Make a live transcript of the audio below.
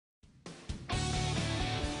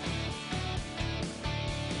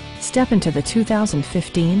Step into the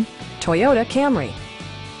 2015 Toyota Camry.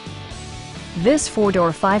 This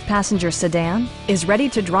four-door, five-passenger sedan is ready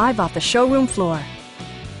to drive off the showroom floor.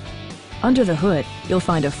 Under the hood, you'll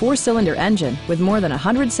find a four-cylinder engine with more than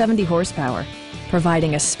 170 horsepower,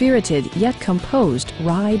 providing a spirited yet composed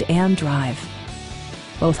ride and drive.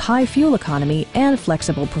 Both high fuel economy and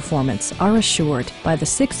flexible performance are assured by the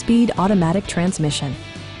six-speed automatic transmission.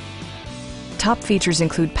 Top features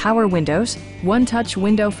include power windows, one-touch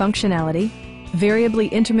window functionality, variably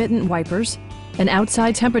intermittent wipers, an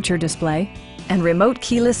outside temperature display, and remote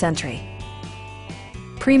keyless entry.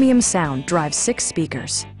 Premium sound drives 6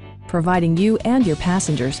 speakers, providing you and your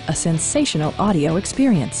passengers a sensational audio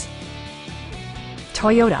experience.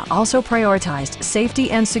 Toyota also prioritized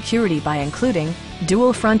safety and security by including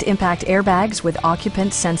dual front impact airbags with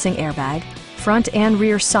occupant sensing airbag, front and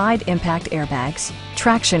rear side impact airbags,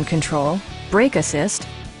 traction control, brake assist,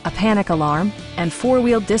 a panic alarm, and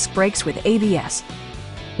four-wheel disc brakes with ABS.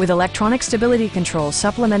 With electronic stability control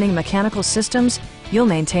supplementing mechanical systems, you'll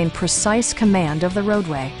maintain precise command of the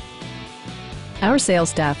roadway. Our sales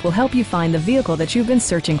staff will help you find the vehicle that you've been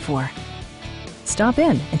searching for. Stop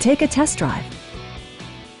in and take a test drive.